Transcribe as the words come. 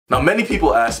Now, many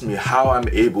people ask me how I'm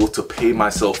able to pay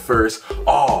myself first.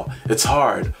 Oh, it's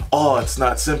hard. Oh, it's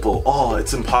not simple. Oh,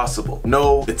 it's impossible.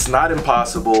 No, it's not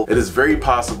impossible. It is very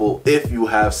possible if you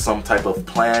have some type of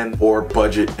plan or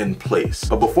budget in place.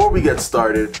 But before we get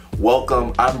started,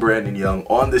 welcome. I'm Brandon Young.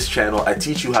 On this channel, I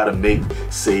teach you how to make,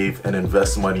 save, and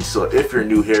invest money. So if you're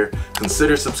new here,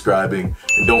 consider subscribing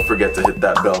and don't forget to hit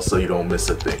that bell so you don't miss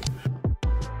a thing.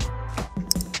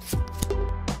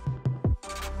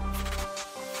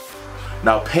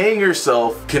 Now, paying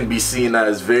yourself can be seen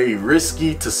as very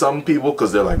risky to some people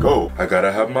because they're like, oh, I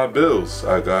gotta have my bills.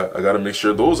 I gotta make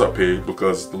sure those are paid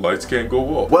because the lights can't go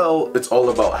off. Well, it's all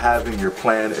about having your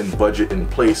plan and budget in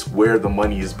place where the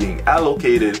money is being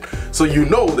allocated so you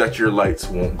know that your lights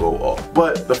won't go off.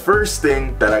 But the first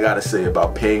thing that I gotta say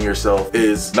about paying yourself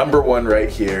is number one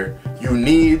right here, you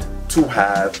need to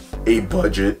have a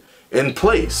budget in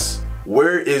place.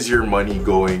 Where is your money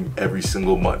going every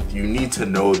single month? You need to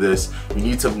know this. You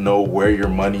need to know where your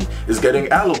money is getting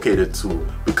allocated to,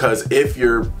 because if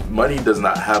your money does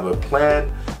not have a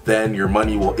plan, then your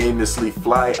money will aimlessly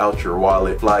fly out your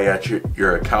wallet, fly at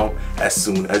your account as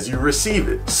soon as you receive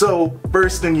it. So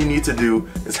first thing you need to do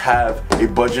is have a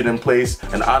budget in place.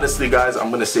 And honestly, guys,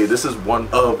 I'm gonna say this is one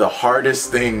of the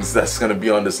hardest things that's gonna be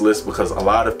on this list because a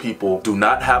lot of people do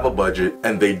not have a budget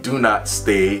and they do not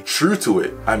stay true to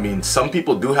it. I mean, some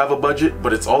people do have a budget,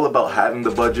 but it's all about having the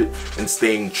budget and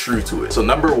staying true to it. So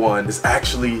number one is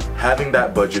actually having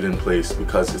that budget in place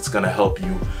because it's gonna help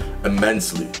you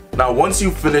immensely. Now, once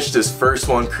you finish this first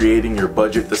one, creating your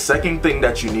budget, the second thing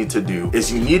that you need to do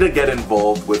is you need to get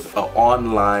involved with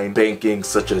online banking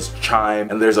such as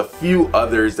Chime, and there's a few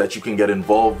others that you can get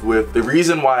involved with. The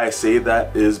reason why I say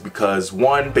that is because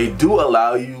one, they do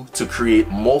allow you to create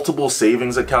multiple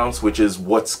savings accounts, which is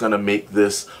what's gonna make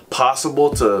this possible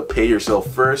to pay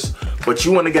yourself first. But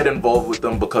you want to get involved with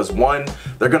them because one,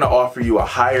 they're gonna offer you a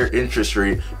higher interest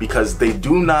rate because they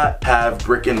do not have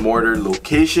brick and mortar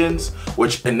locations,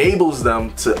 which enables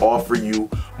them to offer you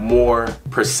more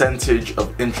percentage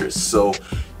of interest. So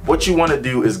what you want to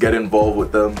do is get involved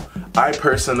with them. I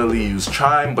personally use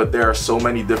Chime, but there are so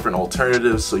many different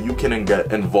alternatives, so you can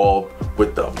get involved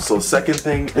with them. So second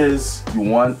thing is you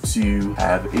want to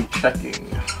have a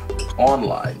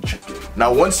online checking.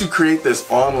 Now, once you create this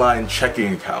online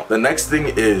checking account, the next thing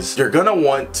is you're gonna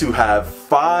want to have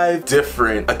 5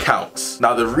 different accounts.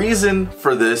 Now, the reason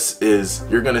for this is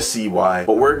you're gonna see why,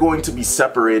 but we're going to be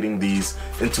separating these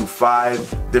into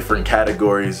 5 different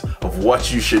categories of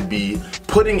what you should be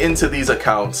putting into these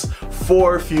accounts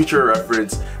for future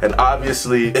reference. And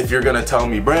obviously, if you're gonna tell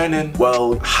me, Brandon,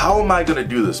 well, how am I gonna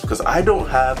do this? Because I don't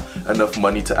have enough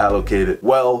money to allocate it.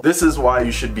 Well, this is why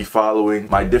you should be following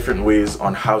my different ways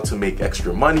on how to make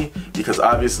extra money, because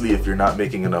obviously if you're not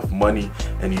making enough money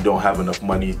and you don't have enough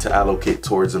money to allocate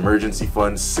towards emergency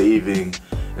funds, saving,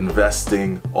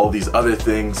 investing, all these other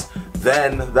things,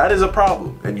 then that is a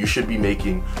problem and you should be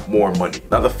making more money.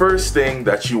 Now, the first thing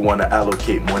that you want to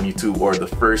allocate money to, or the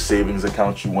first savings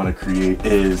account you want to create,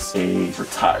 is a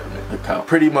retirement account.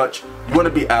 Pretty much you want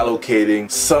to be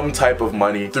allocating some type of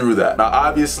money through that. Now,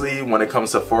 obviously, when it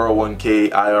comes to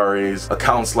 401k, IRAs,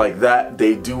 accounts like that,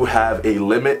 they do have a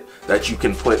limit that you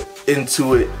can put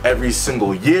into it every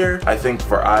single year. I think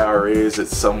for IRAs,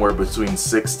 it's somewhere between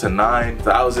 $6,000 to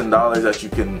 $9,000 that you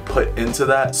can put into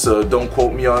that. So don't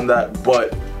quote me on that,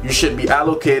 but you should be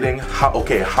allocating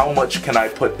how much can I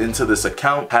put into this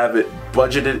account, have it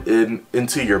budgeted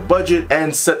into your budget,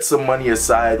 and set some money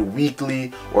aside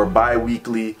weekly or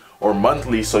bi-weekly or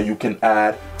monthly so you can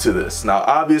add to this. Now,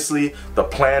 obviously, the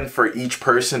plan for each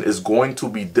person is going to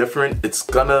be different. It's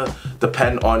gonna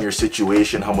depend on your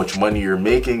situation, how much money you're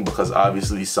making, because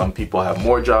obviously some people have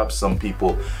more jobs, some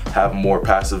people have more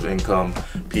passive income,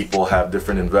 people have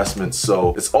different investments.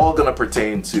 So it's all gonna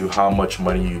pertain to how much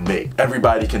money you make.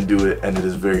 Everybody can do it, and it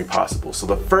is very possible. So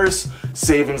the first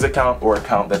savings account or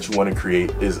account that you wanna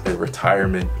create is a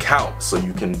retirement account. So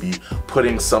you can be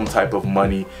putting some type of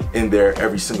money in there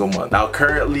every single month. Now,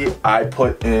 currently, I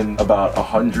put in about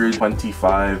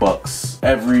 $125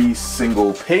 every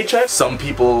single paycheck. Some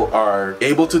people are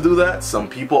able to do that, some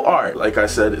people aren't. Like I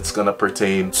said, it's gonna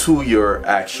pertain to your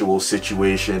actual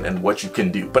situation and what you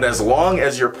can do. But as long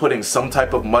as you're putting some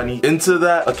type of money into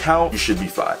that account, you should be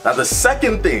fine. Now, the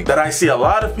second thing that I see a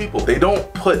lot of people, they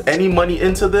don't put any money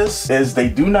into this, is they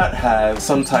do not have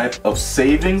some type of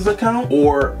savings account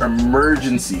or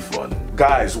emergency fund.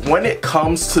 Guys, when it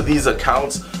comes to these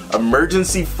accounts,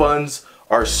 emergency funds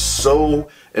are so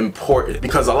important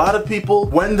because a lot of people,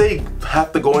 when they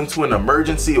have to go into an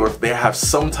emergency or if they have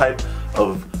some type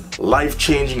of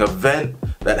life-changing event,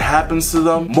 that happens to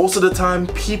them, most of the time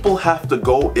people have to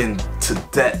go into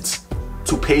debt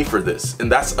to pay for this,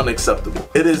 and that's unacceptable.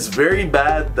 It is very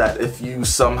bad that if you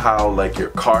somehow, like, your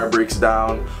car breaks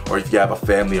down, or if you have a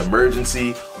family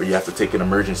emergency, or you have to take an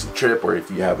emergency trip, or if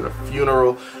you have a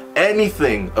funeral,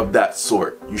 anything of that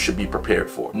sort, you should be prepared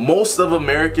for. Most of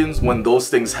Americans, when those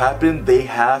things happen, they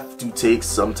have to take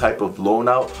some type of loan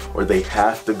out, or they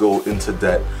have to go into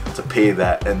debt to pay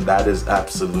that, and that is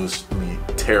absolutely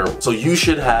terrible. So you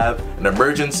should have an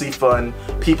emergency fund.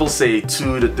 People say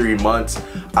 2 to 3 months.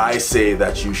 I say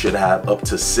that you should have up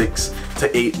to 6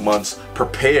 to 8 months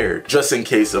prepared, just in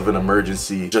case of an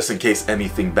emergency, just in case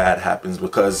anything bad happens,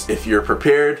 because if you're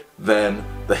prepared, then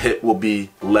the hit will be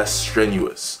less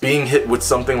strenuous. Being hit with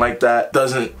something like that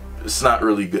it's not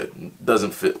really good. It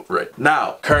doesn't fit right.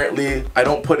 Now, currently, I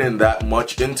don't put in that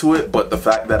much into it, but the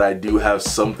fact that I do have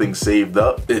something saved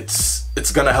up, it's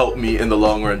gonna help me in the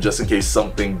long run, just in case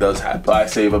something does happen. I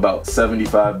save about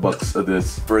 75 bucks of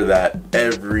this for that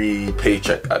every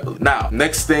paycheck, I believe. Now,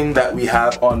 next thing that we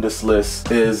have on this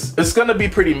list is, it's gonna be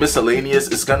pretty miscellaneous.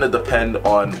 It's gonna depend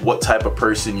on what type of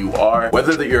person you are.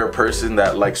 Whether that you're a person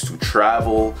that likes to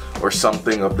travel or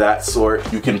something of that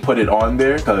sort, you can put it on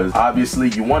there, because obviously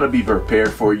you wanna be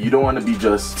prepared for it. You don't wanna be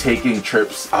just taking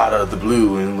trips out of the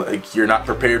blue and like you're not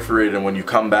prepared for it, and when you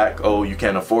come back, oh, you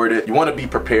can't afford it. You wanna be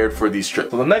prepared for these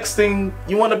trips. So the next thing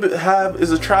you want to have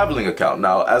is a traveling account.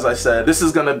 Now, as I said, this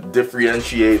is going to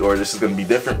differentiate, or this is going to be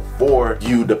different for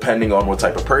you depending on what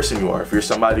type of person you are. If you're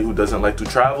somebody who doesn't like to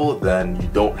travel, then you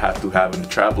don't have to have a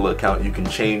travel account. You can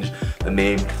change the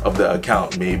name of the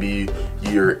account. Maybe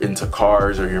you're into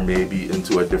cars, or you're maybe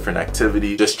into a different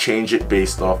activity. Just change it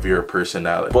based off your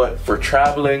personality. But for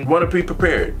traveling, you want to be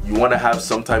prepared. You want to have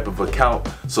some type of account,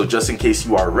 so just in case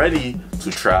you are ready to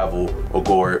travel or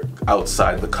go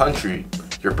outside the country,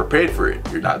 you're prepared for it.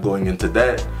 You're not going into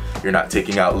debt. You're not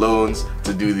taking out loans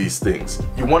to do these things.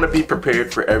 You want to be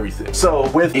prepared for everything. So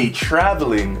with a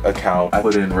traveling account, I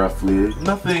put in roughly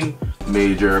nothing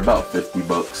major, about 50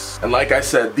 bucks. And like I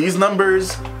said, these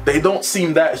numbers, they don't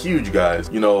seem that huge, guys.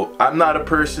 You know, I'm not a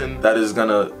person that is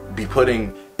gonna be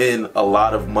putting in a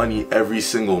lot of money every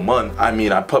single month. I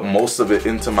mean, I put most of it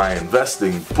into my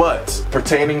investing, but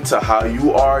pertaining to how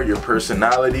you are, your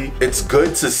personality, it's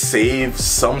good to save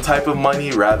some type of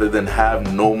money rather than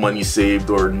have no money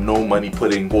saved or no money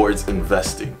putting towards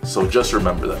investing. So just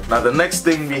remember that. Now, the next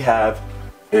thing we have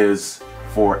is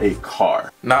for a car.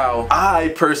 Now,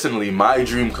 I personally, my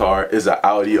dream car is an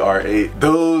Audi R8.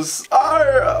 Those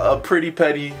are pretty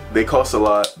petty. They cost a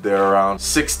lot. They're around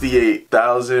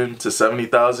 68,000 to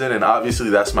 70,000, and obviously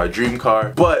that's my dream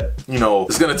car. But, you know,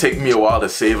 it's gonna take me a while to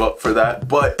save up for that.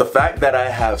 But the fact that I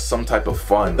have some type of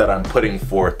fund that I'm putting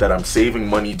forth, that I'm saving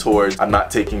money towards, I'm not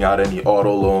taking out any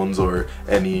auto loans or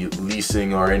any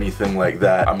leasing or anything like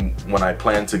that. When I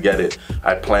plan to get it,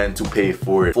 I plan to pay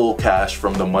for it full cash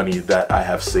from the money that I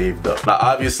have saved up. Now,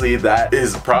 obviously that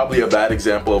is probably a bad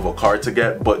example of a car to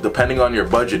get, but depending on your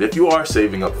budget, if you are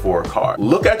saving up for a car,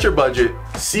 look at your budget,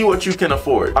 see what you can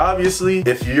afford. Obviously,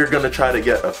 if you're gonna try to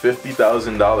get a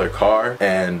 $50,000 car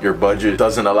and your budget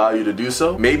doesn't allow you to do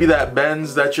so, maybe that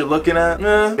Benz that you're looking at,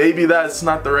 maybe that's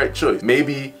not the right choice.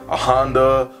 Maybe a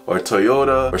Honda or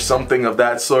Toyota or something of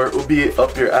that sort will be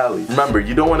up your alley. Remember,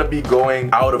 you don't wanna be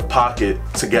going out of pocket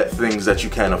to get things that you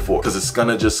can't afford, because it's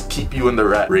gonna just keep you in the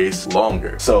rat race longer.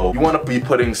 So you want to be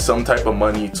putting some type of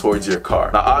money towards your car.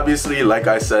 Now, obviously, like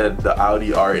I said, the Audi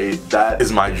R8, that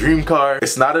is my dream car.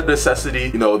 It's not a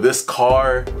necessity. You know, this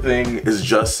car thing is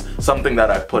just something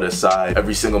that I put aside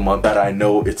every single month that I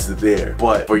know it's there.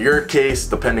 But for your case,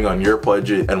 depending on your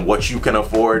budget and what you can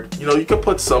afford, you know, you can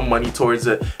put some money towards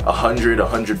it, 100,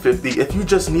 150, if you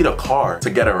just need a car to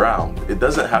get around. It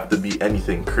doesn't have to be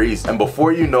anything crazy. And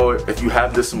before you know it, if you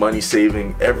have this money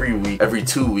saving every week, every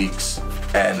 2 weeks,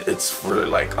 and it's for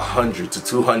like $100 to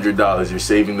 $200, you're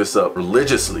saving this up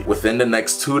religiously, within the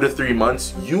next 2 to 3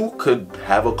 months, you could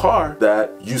have a car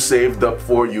that you saved up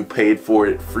for, you paid for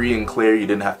it free and clear, you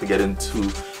didn't have to get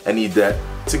into any debt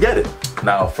to get it.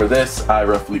 Now, for this, I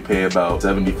roughly pay about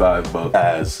 75 bucks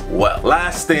as well.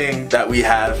 Last thing that we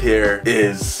have here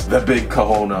is the big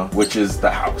kahuna, which is the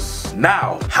house.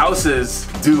 Now, houses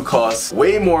do cost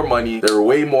way more money. They're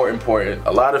way more important.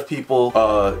 A lot of people,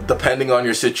 depending on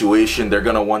your situation, they're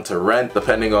gonna want to rent,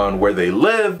 depending on where they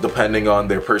live, depending on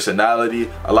their personality.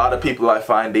 A lot of people, I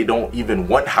find, they don't even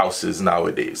want houses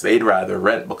nowadays. They'd rather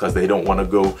rent because they don't want to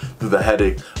go through the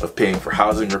headache of paying for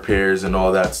housing repairs and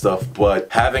all that stuff. But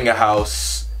having a house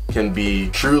can be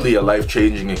truly a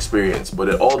life-changing experience, but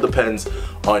it all depends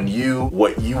on you,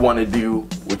 what you want to do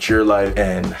with your life,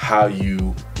 and how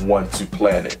you want to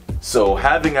plan it. So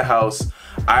having a house,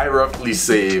 I roughly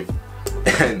save,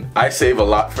 and I save a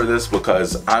lot for this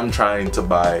because I'm trying to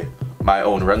buy my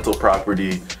own rental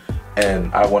property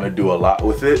and I want to do a lot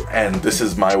with it, and this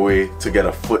is my way to get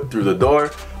a foot through the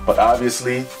door. But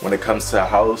obviously when it comes to a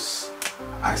house,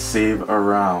 I save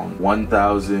around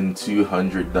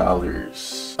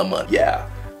 $1,200 a month. Yeah,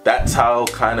 that's how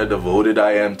kind of devoted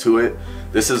I am to it.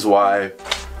 This is why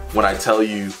when I tell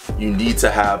you you need to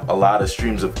have a lot of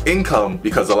streams of income,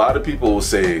 because a lot of people will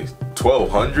say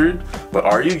 $1,200, but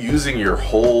are you using your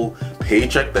whole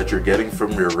paycheck that you're getting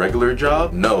from your regular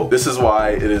job? No. This is why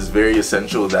it is very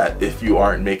essential that if you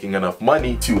aren't making enough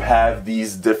money to have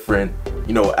these different,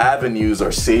 avenues,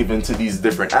 or save into these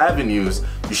different avenues,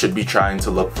 you should be trying to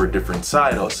look for different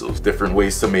side hustles, different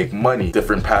ways to make money,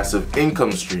 different passive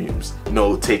income streams,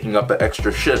 taking up an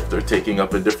extra shift or taking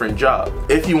up a different job.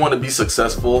 If you want to be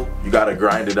successful, you gotta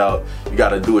grind it out. You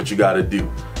gotta do what you gotta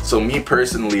do. So me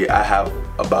personally, I have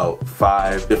about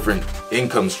 5 different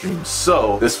income streams.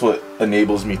 So this what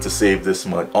enables me to save this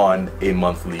much on a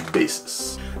monthly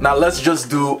basis. Now let's just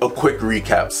do a quick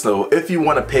recap. So if you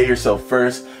want to pay yourself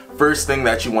first thing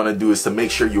that you want to do is to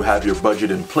make sure you have your budget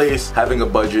in place. Having a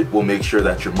budget will make sure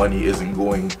that your money isn't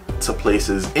going to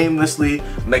places aimlessly.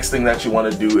 Next thing that you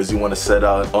want to do is you want to set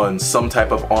out on some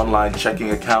type of online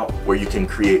checking account where you can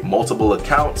create multiple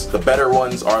accounts. The better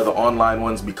ones are the online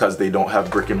ones because they don't have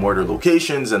brick and mortar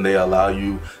locations and they allow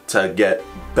you to get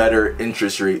better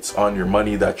interest rates on your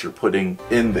money that you're putting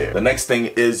in there. The next thing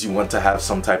is you want to have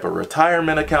some type of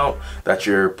retirement account that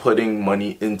you're putting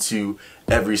money into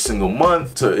every single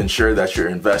month to ensure that you're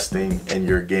investing and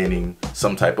you're gaining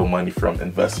some type of money from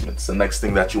investments. The next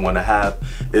thing that you want to have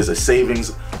is a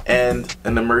savings and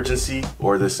an emergency,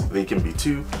 or they can be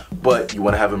two, but you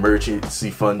want to have emergency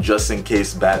fund just in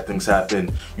case bad things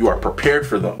happen. You are prepared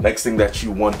for them. Next thing that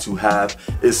you want to have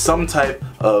is some type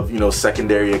of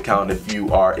secondary account. If you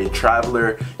are a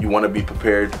traveler, you want to be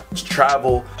prepared to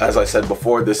travel. As I said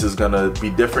before, this is gonna be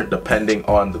different depending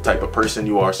on the type of person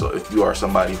you are. So if you are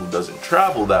somebody who doesn't travel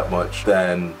that much,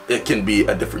 then it can be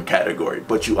a different category,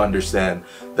 but you understand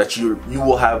that you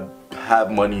will have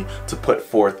money to put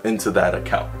forth into that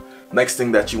account. Next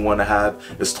thing that you want to have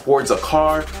is towards a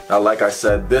car. Now, like I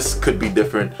said, this could be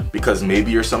different because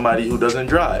maybe you're somebody who doesn't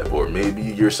drive, or maybe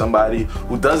you're somebody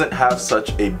who doesn't have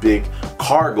such a big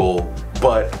car goal,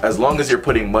 but as long as you're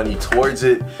putting money towards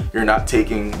it, you're not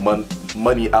taking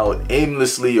money out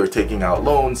aimlessly or taking out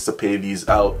loans to pay these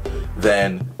out,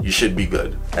 then you should be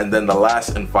good. And then the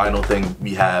last and final thing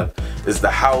we have is the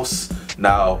house.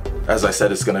 Now, as I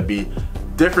said, it's gonna be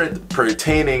different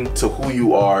pertaining to who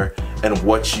you are and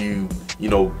what you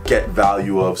get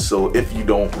value of. So if you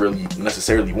don't really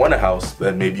necessarily want a house,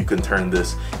 then maybe you can turn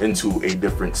this into a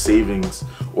different savings,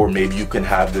 or maybe you can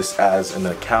have this as an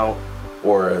account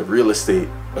or a real estate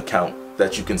account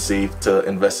that you can save to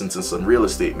invest into some real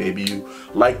estate. Maybe you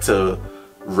like to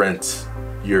rent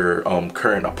your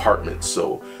current apartment,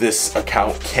 so this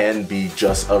account can be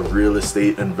just a real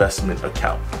estate investment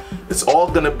account. It's all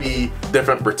gonna be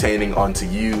different pertaining onto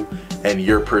you and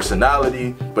your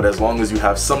personality, but as long as you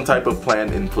have some type of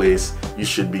plan in place, you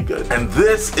should be good. And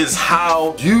this is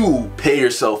how you pay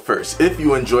yourself first. If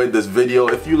you enjoyed this video,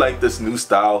 if you like this new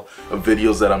style of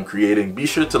videos that I'm creating, be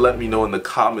sure to let me know in the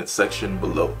comment section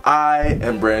below. I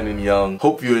am Brandon Young.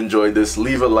 Hope you enjoyed this.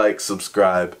 Leave a like,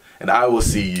 subscribe, and I will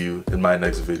see you in my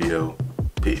next video.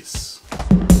 Peace.